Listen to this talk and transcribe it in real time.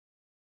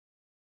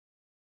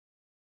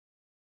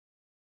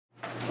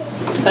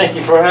Thank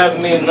you for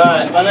having me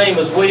tonight. My name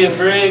is William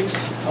Griggs.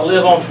 I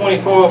live on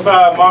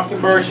 2405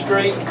 Mockingbird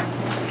Street,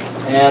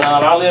 and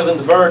I live in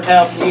the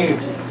Byrdtown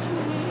community.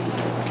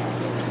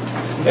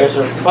 There's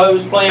a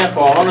proposed plan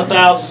for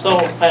 100,000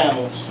 solar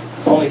panels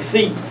only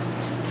feet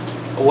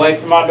away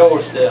from my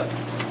doorstep.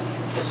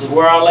 This is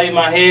where I lay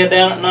my head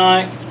down at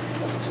night.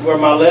 This is where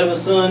my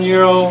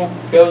 11-son-year-old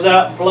goes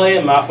out to play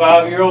and my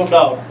 5-year-old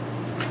daughter.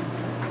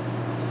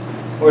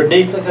 We're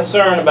deeply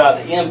concerned about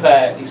the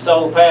impact these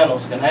solar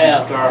panels can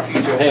have to our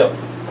future health.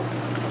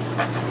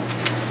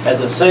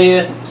 As I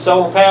said,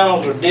 solar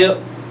panels are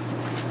dipped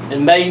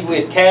and made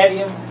with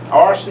cadmium,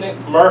 arsenic,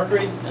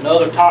 mercury, and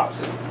other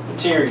toxic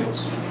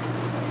materials.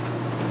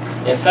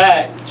 In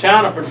fact,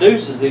 China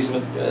produces these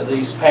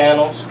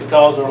panels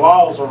because their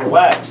laws are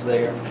relaxed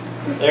there.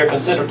 They're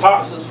considered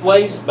toxic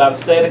waste by the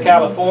state of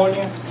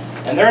California,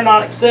 and they're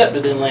not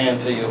accepted in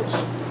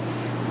landfills.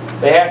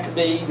 They have to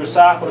be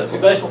recycled at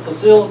special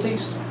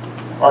facilities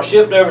or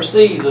shipped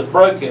overseas if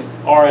broken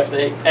or if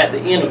they at the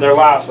end of their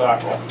life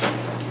cycle.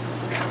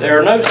 There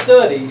are no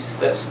studies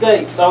that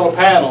state solar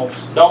panels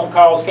don't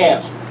cause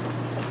cancer,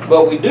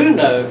 but we do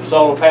know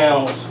solar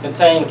panels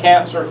contain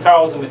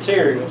cancer-causing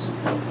materials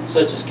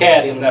such as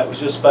cadmium that was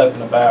just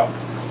spoken about.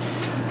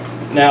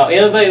 Now,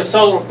 Innovative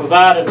Solar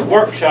provided a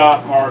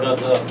workshop, or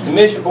the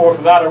Commission Board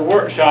provided a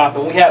workshop,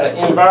 and we had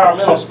an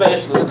environmental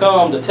specialist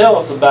come to tell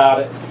us about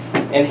it,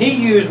 and he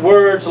used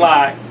words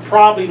like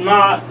probably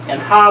not and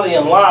highly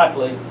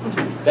unlikely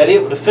that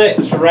it would affect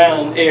the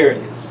surrounding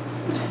areas.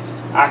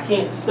 I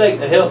can't stake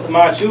the health of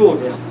my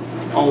children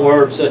on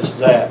words such as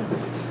that.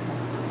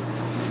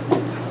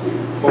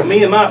 For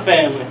me and my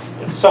family,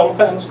 if the solar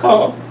panels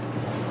come,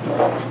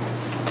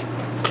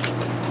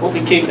 we'll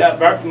be kicked out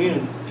of our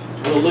community.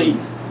 We'll leave.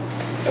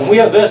 And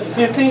we invested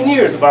 15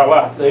 years of our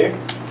life there.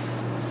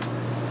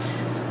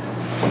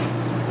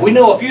 We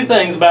know a few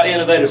things about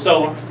Innovative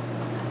Solar.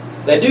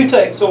 They do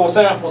take soil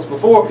samples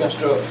before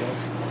construction,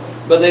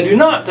 but they do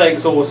not take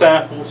soil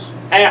samples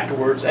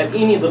afterwards at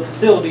any of the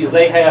facilities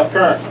they have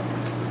currently.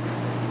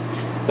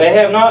 They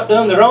have not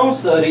done their own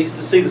studies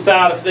to see the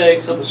side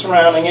effects of the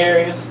surrounding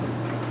areas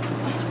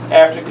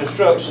after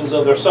constructions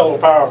of their solar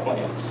power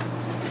plants.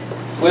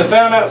 We have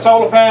found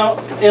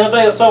out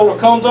Innovative Solar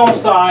comes on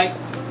site,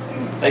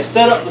 they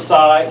set up the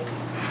site,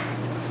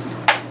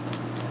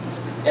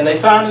 and they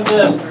find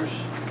investors,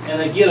 and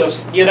they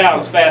get out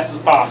as fast as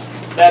possible.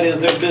 That is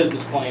their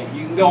business plan.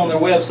 You can go on their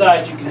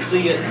website, you can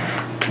see it.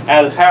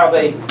 That is how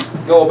they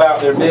go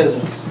about their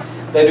business.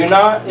 They do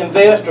not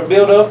invest or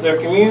build up their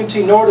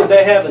community, nor do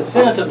they have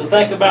incentive to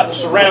think about the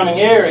surrounding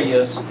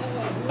areas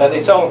that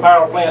these solar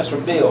power plants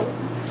are built.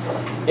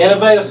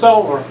 Innovative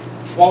Solar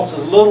wants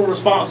as little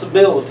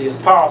responsibility as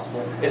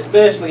possible,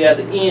 especially at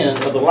the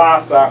end of the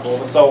life cycle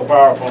of a solar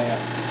power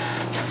plant.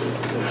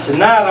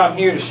 Tonight I'm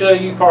here to show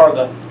you part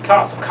of the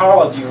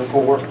toxicology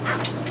report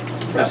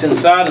that's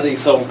inside of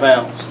these solar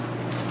panels.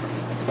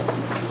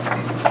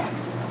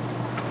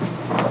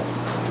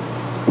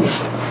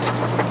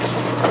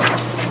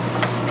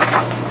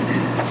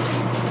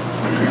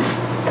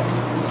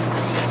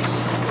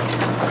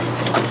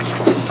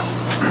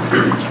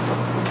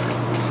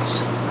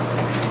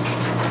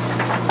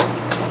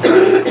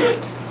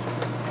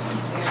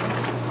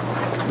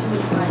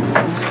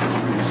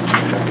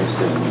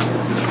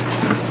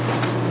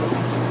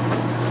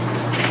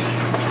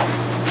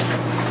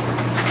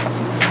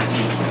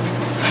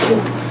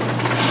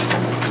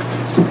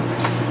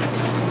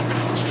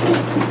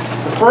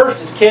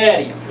 First is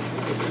cadmium.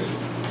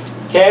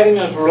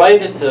 Cadmium is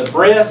related to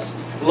breast,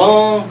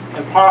 lung,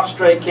 and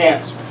prostate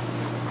cancer.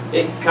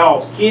 It can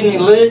cause kidney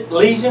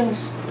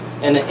lesions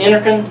and an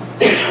endocrine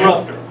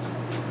disruptor.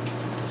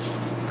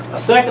 A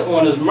second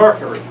one is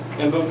mercury.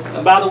 And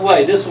by the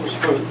way, this was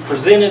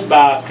presented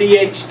by a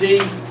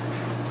PhD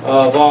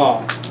of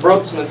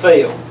Brooks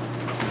McPhail.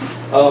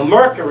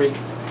 Mercury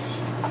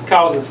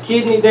causes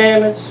kidney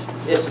damage.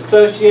 It's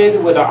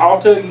associated with an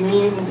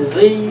autoimmune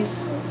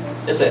disease.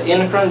 It's an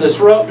endocrine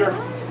disruptor.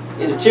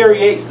 It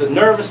deteriorates the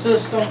nervous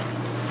system.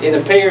 It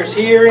impairs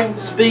hearing,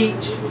 speech,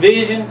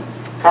 vision,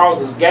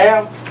 causes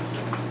gout,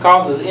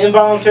 causes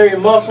involuntary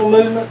muscle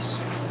movements.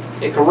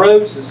 It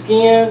corrodes the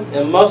skin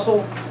and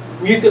muscle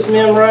mucous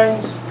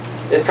membranes.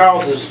 It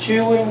causes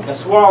chewing and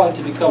swallowing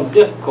to become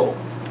difficult.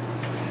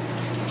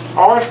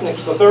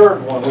 Arsenic's the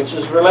third one, which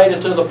is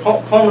related to the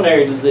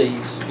pulmonary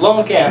disease,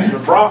 lung cancer,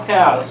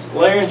 bronchitis,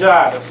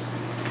 laryngitis,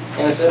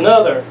 and it's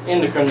another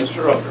endocrine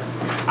disruptor.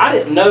 I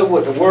didn't know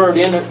what the word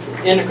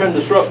endocrine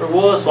disruptor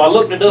was, so I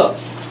looked it up.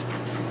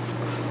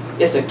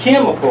 It's a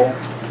chemical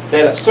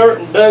that at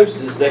certain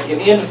doses that can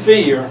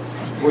interfere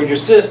with your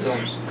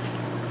systems.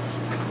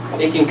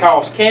 It can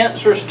cause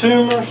cancers,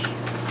 tumors,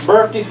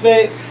 birth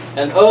defects,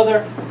 and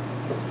other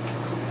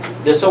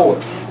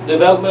disorders,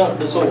 developmental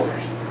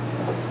disorders.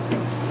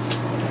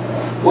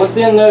 What's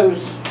in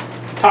those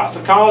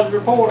toxicology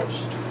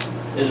reports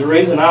is the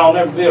reason I'll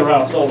never be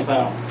around a solar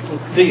panel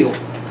field.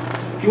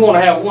 If you want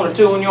to have one or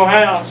two in your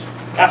house,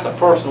 that's a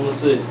personal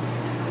decision.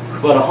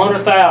 But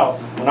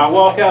 100,000, when I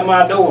walk out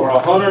my door,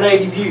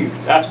 180 view,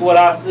 that's what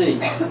I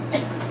see.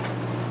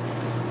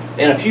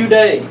 In a few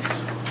days,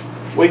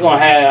 we're going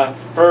to have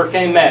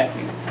Hurricane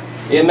Matthew.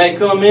 It may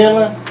come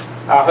inland.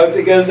 I hope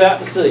it goes out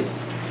to sea.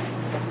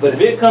 But if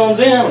it comes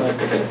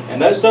inland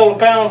and those solar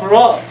panels are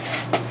up,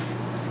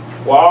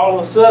 well, all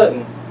of a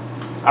sudden,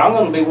 I'm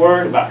going to be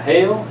worried about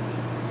hail,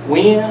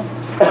 wind,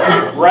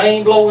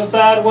 rain blowing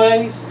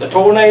sideways, the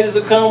tornadoes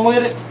that come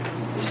with it.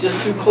 It's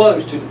just too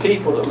close to the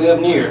people that live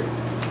near it.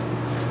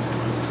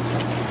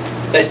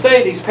 They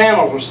say these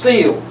panels are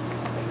sealed.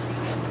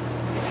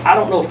 I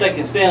don't know if they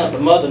can stand up to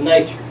Mother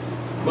Nature.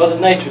 Mother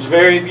Nature is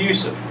very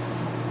abusive.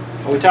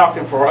 We're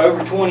talking for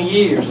over 20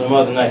 years of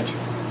Mother Nature.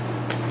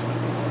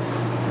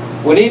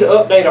 We need to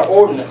update our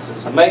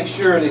ordinances and make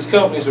sure these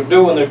companies are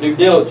doing their due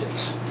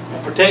diligence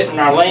and protecting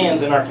our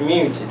lands and our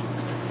community.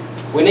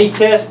 We need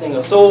testing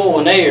of soil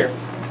and air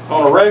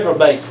on a regular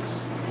basis.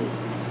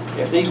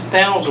 If these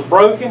panels are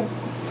broken,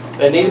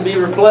 they need to be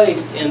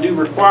replaced and do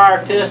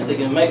required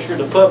testing and make sure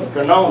the public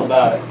are known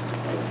about it.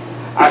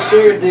 I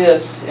shared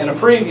this in a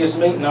previous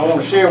meeting I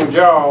want to share with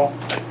y'all.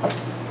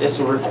 It's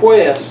a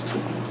request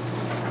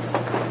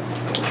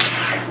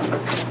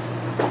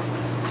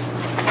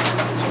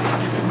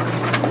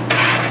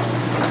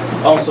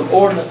on some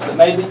ordinance that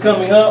may be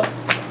coming up.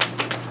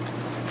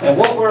 And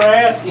what we're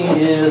asking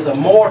is a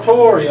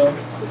moratorium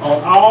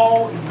on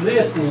all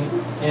existing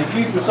and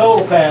future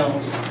solar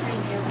panels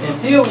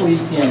until we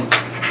can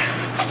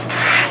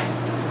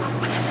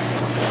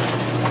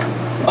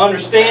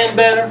understand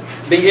better,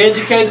 be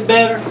educated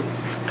better,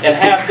 and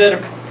have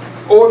better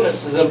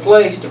ordinances in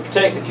place to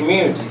protect the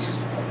communities.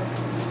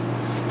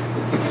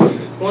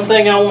 One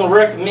thing I want to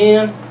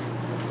recommend,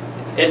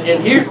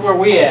 and here's where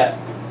we at.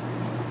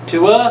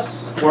 To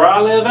us, where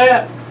I live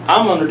at,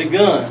 I'm under the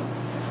gun.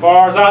 As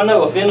far as I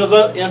know, if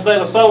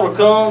Innovative Solar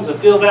comes and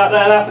fills out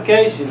that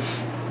application,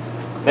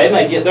 they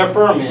may get their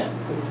permit.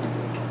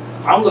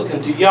 I'm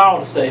looking to y'all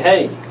to say,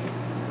 hey,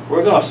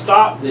 we're going to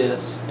stop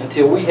this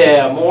until we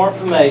have more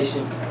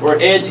information, we're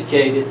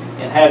educated,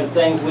 and have the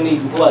things we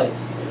need in place.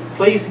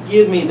 Please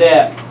give me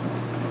that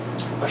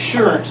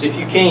assurance, if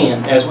you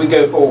can, as we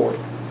go forward.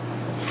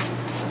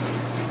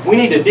 We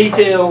need a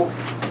detailed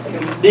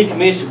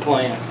decommission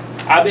plan.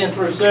 I've been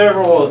through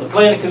several of the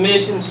planning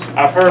commissions.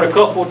 I've heard a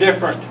couple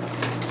different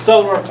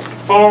solar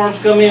farms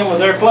come in with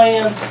their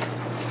plans.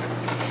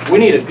 We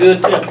need a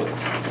good template.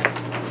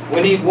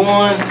 We need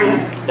one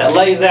that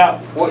lays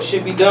out what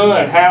should be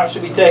done and how it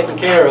should be taken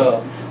care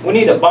of. We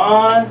need a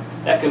bond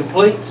that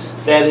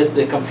is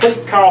the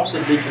complete cost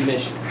of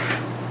decommission.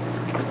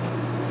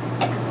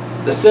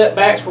 The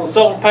setbacks for the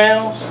solar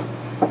panels,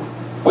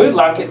 we'd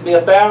like it to be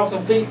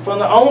 1,000 feet from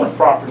the owner's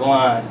property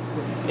line.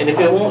 And if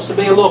it wants to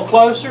be a little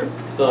closer,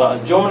 if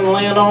the adjoining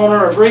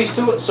landowner agrees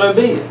to it, so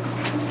be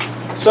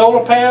it.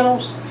 Solar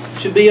panels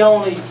should be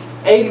only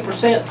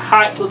 80%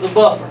 height of the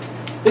buffer.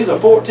 These are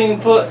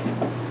 14-foot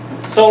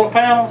solar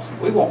panels.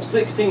 We want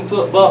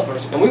 16-foot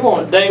buffers, and we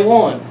want it day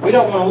one. We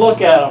don't want to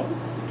look at them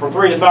for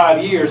 3 to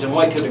 5 years and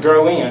wait till they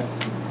grow in.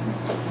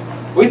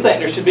 We think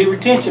there should be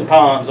retention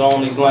ponds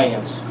on these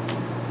lands.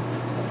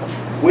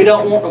 We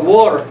don't want the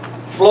water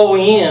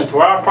flowing into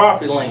our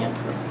property land.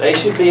 They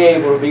should be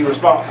able to be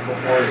responsible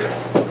for it.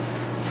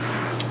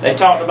 They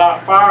talked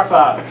about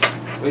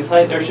firefighters. We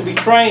think there should be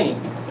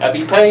training that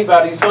be paid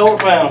by these solar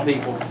panel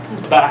people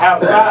about how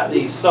to fight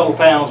these solar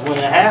panels when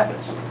it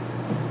happens.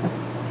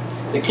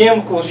 The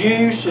chemicals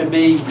used should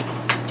be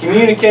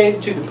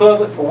communicated to the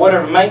public for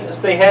whatever maintenance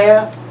they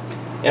have.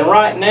 And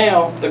right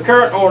now, the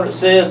current ordinance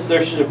says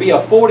there should be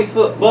a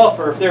 40-foot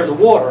buffer if there's a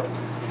water.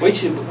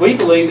 We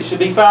believe it should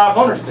be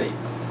 500 feet.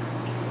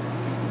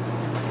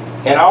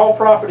 And all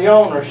property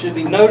owners should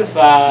be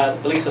notified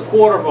at least a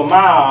quarter of a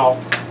mile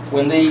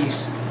when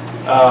these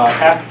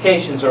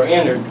applications are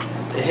entered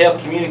to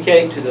help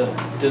communicate to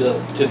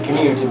the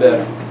community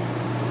better.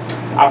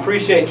 I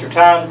appreciate your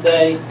time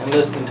today and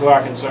listening to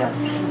our concerns.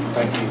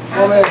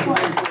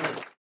 Thank you.